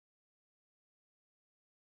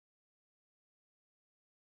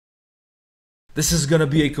This is gonna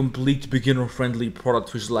be a complete beginner-friendly product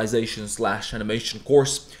visualization / animation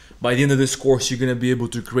course. By the end of this course, you're gonna be able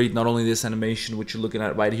to create not only this animation, which you're looking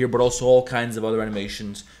at right here, but also all kinds of other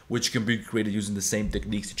animations, which can be created using the same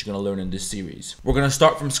techniques that you're gonna learn in this series. We're gonna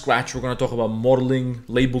start from scratch. We're gonna talk about modeling,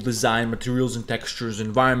 label design, materials and textures,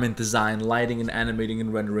 environment design, lighting and animating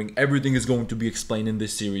and rendering. Everything is going to be explained in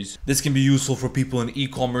this series. This can be useful for people in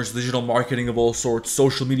e-commerce, digital marketing of all sorts,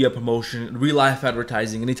 social media promotion, real-life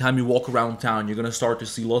advertising. Anytime you walk around town, you're gonna start to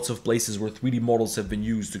see lots of places where 3D models have been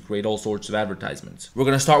used to create all sorts of advertisements. We're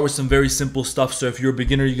gonna start with some very simple stuff, so if you're a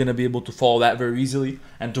beginner, you're gonna be able to follow that very easily.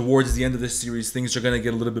 And towards the end of this series, things are gonna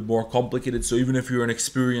get a little bit more complicated, so even if you're an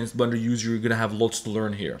experienced Blender user, you're gonna have lots to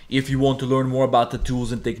learn here. If you want to learn more about the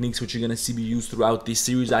tools and techniques which you're gonna see be used throughout this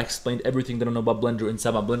series, I explained everything that I know about Blender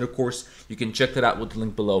inside my Blender course. You can check that out with the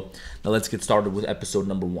link below. Now let's get started with episode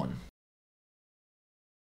number 1.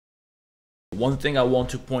 One thing I want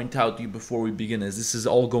to point out to you before we begin is this is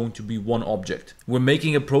all going to be one object. We're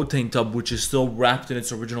making a protein tub which is still wrapped in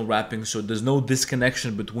its original wrapping, so there's no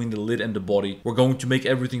disconnection between the lid and the body. We're going to make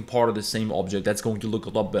everything part of the same object. That's going to look a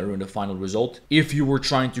lot better in the final result. If you were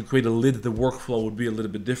trying to create a lid, the workflow would be a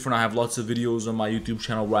little bit different. I have lots of videos on my YouTube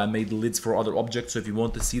channel where I made lids for other objects, so if you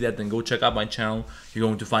want to see that, then go check out my channel. You're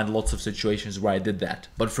going to find lots of situations where I did that.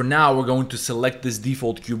 But for now, we're going to select this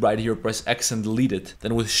default cube right here, press X and delete it.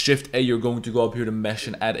 Then with Shift A, you're going to go up here to mesh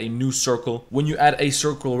and add a new circle. When you add a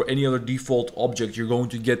circle or any other default object, you're going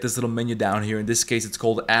to get this little menu down here. In this case, it's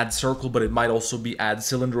called add circle, but it might also be add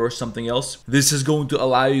cylinder or something else. This is going to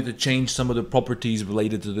allow you to change some of the properties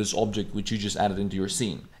related to this object which you just added into your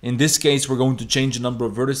scene. In this case, we're going to change the number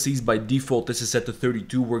of vertices. By default, this is set to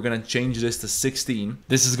 32. We're going to change this to 16.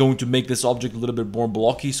 This is going to make this object a little bit more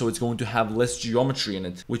blocky, so it's going to have less geometry in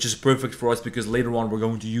it, which is perfect for us because later on we're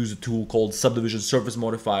going to use a tool called subdivision surface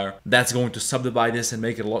modifier. That's going to subdivide this and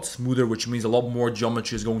make it a lot smoother, which means a lot more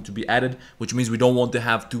geometry is going to be added, which means we don't want to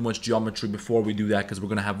have too much geometry before we do that because we're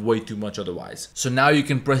going to have way too much otherwise. So now you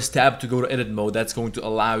can press tab to go to edit mode. That's going to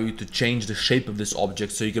allow you to change the shape of this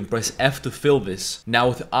object, so you can press F to fill this. Now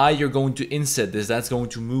with I, you're going to inset this. That's going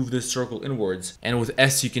to move this circle inwards, and with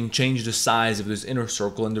S, you can change the size of this inner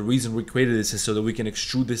circle. And the reason we created this is so that we can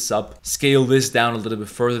extrude this up, scale this down a little bit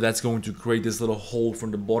further. That's going to create this little hole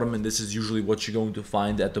from the bottom, and this is usually what you're going to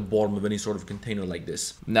find at the bottom of any sort of container like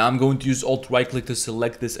this. Now I'm going to use Alt right click to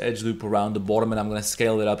select this edge loop around the bottom, and I'm going to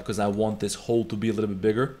scale it up because I want this hole to be a little bit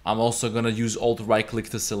bigger. I'm also going to use Alt right click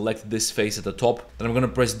to select this face at the top. Then I'm going to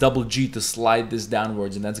press double G to slide this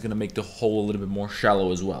downwards, and that's going to make the hole a little bit more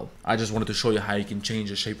shallow as well. I just wanted to show you how you can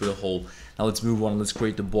change the shape of the hole. Now let's move on and let's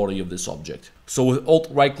create the body of this object. So with Alt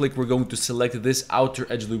right click, we're going to select this outer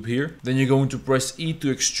edge loop here. Then you're going to press E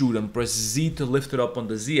to extrude and press Z to lift it up on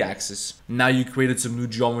the Z axis. Now you created some new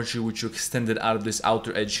geometry which you extended out of this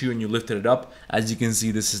outer edge here, and you lifted it up. As you can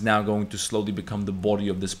see, this is now going to slowly become the body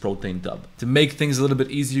of this protein tub. To make things a little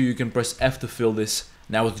bit easier, you can press F to fill this.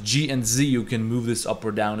 Now with G and Z, you can move this up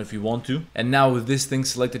or down if you want to. And now with this thing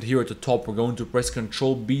selected here at the top, we're going to press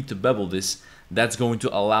Ctrl B to bevel this. That's going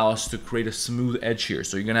to allow us to create a smooth edge here.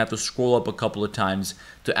 So you're going to have to scroll up a couple of times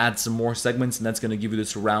to add some more segments, and that's going to give you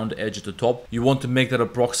this round edge at the top. You want to make that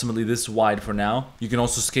approximately this wide for now. You can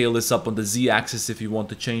also scale this up on the Z axis if you want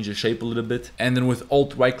to change the shape a little bit. And then with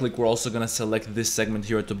Alt right click, we're also going to select this segment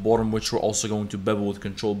here at the bottom, which we're also going to bevel with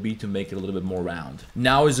Ctrl B to make it a little bit more round.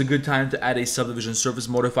 Now is a good time to add a subdivision surface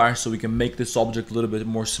modifier so we can make this object a little bit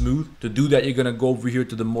more smooth. To do that, you're going to go over here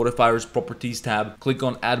to the modifiers properties tab, click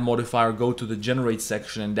on add modifier, go to the generate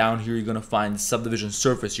section, and down here you're going to find subdivision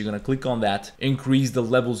surface. You're going to click on that, increase the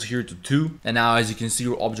levels here to 2, and now as you can see,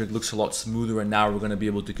 your object looks a lot smoother, and now we're going to be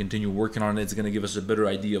able to continue working on it. It's going to give us a better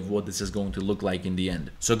idea of what this is going to look like in the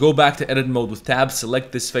end. So go back to edit mode with tab,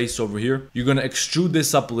 select this face over here. You're going to extrude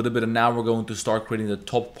this up a little bit, and now we're going to start creating the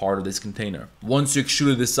top part of this container. Once you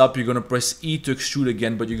extruded this up, you're going to press E to extrude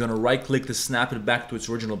again, but you're going to right click to snap it back to its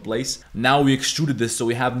original place. Now we extruded this, so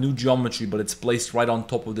we have new geometry, but it's placed right on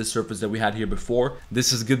top of this surface that we had here before.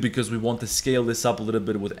 This is good because we want to scale this up a little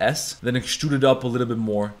bit with S, then extrude it up a little bit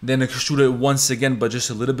more, then extrude it once again, but just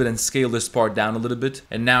a little bit, and scale this part down a little bit,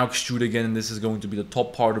 and now extrude again, and this is going to be the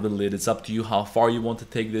top part of the lid. It's up to you how far you want to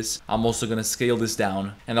take this. I'm also going to scale this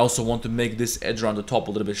down, and I also want to make this edge around the top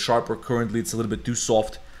a little bit sharper. Currently it's a little bit too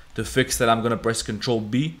soft, To fix that, I'm gonna press Control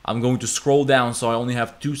B. I'm going to scroll down so I only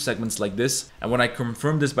have 2 segments like this. And when I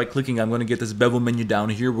confirm this by clicking, I'm gonna get this bevel menu down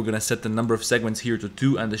here. We're gonna set the number of segments here to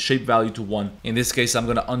 2 and the shape value to 1. In this case, I'm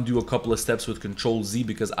gonna undo a couple of steps with Control Z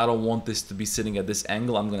because I don't want this to be sitting at this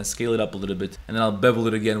angle. I'm gonna scale it up a little bit and then I'll bevel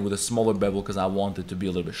it again with a smaller bevel because I want it to be a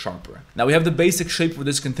little bit sharper. Now we have the basic shape for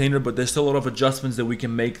this container, but there's still a lot of adjustments that we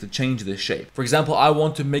can make to change this shape. For example, I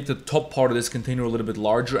want to make the top part of this container a little bit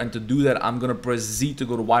larger, and to do that, I'm gonna press Z to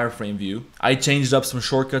go to wireframe view. I changed up some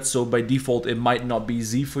shortcuts, so by default it might not be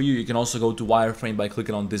Z for you. You can also go to wireframe by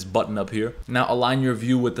clicking on this button up here. Now align your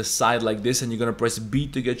view with the side like this, and you're gonna press B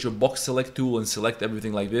to get your box select tool and select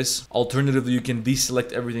everything like this. Alternatively, you can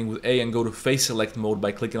deselect everything with A and go to face select mode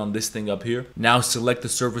by clicking on this thing up here. Now select the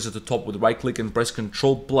surface at the top with right click and press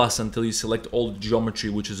Control plus until you select all the geometry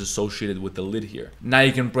which is associated with the lid here. Now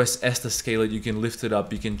you can press S to scale it, you can lift it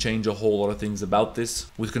up, you can change a whole lot of things about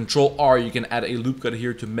this. With Control R, you can add a loop cut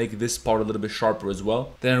here to make this part a little bit sharper as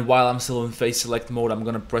well. Then while I'm still in face select mode, I'm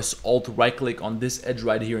gonna press Alt right click on this edge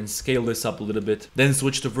right here and scale this up a little bit. Then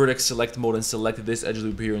switch to vertex select mode and select this edge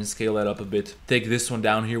loop here and scale that up a bit. Take this one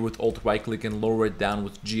down here with Alt right click and lower it down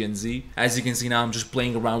with G and Z. As you can see now, I'm just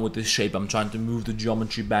playing around with this shape. I'm trying to move the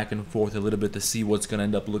geometry back and forth a little bit to see what's gonna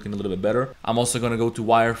end up looking a little bit better. I'm also gonna go to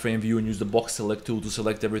wireframe view and use the box select tool to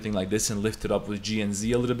select everything like this and lift it up with G and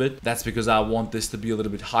Z a little bit. That's because I want this to be a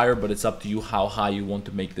little bit higher, but it's up to you how high you want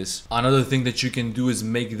to make this. Another thing that you can do is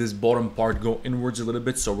make this bottom part go inwards a little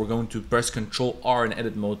bit. So we're going to press Control R in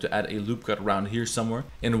edit mode to add a loop cut around here somewhere.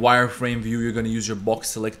 In wireframe view, you're going to use your box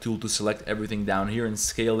select tool to select everything down here and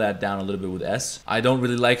scale that down a little bit with S. I don't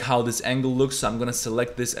really like how this angle looks, so I'm going to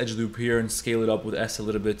select this edge loop here and scale it up with S a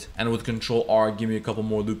little bit. And with Control R, give me a couple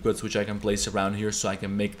more loop cuts which I can place around here so I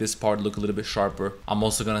can make this part look a little bit sharper. I'm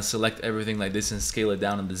also going to select everything like this and scale it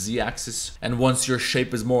down on the Z axis. And once your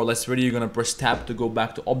shape is more or less ready, you're going to press tab to go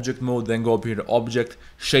back to object mode, then go up here to object,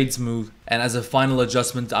 shade smooth. And as a final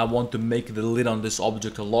adjustment, I want to make the lid on this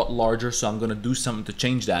object a lot larger, so I'm going to do something to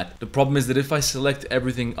change that. The problem is that if I select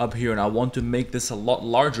everything up here and I want to make this a lot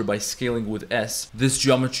larger by scaling with S, this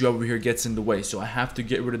geometry over here gets in the way, so I have to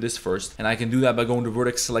get rid of this first. And I can do that by going to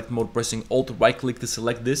vertex select mode, pressing Alt right click to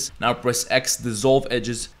select this. Now press X, dissolve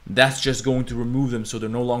edges. That's just going to remove them so they're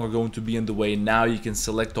no longer going to be in the way. Now you can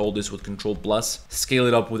select all this with Control plus, scale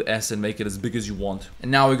it up with S and make it as big as you want.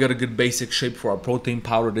 And now we got a good basic shape for our protein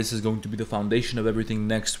powder. This is going to be the foundation of everything.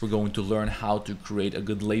 Next, we're going to learn how to create a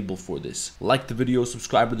good label for this. Like the video,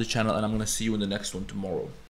 subscribe to the channel, and I'm going to see you in the next one tomorrow.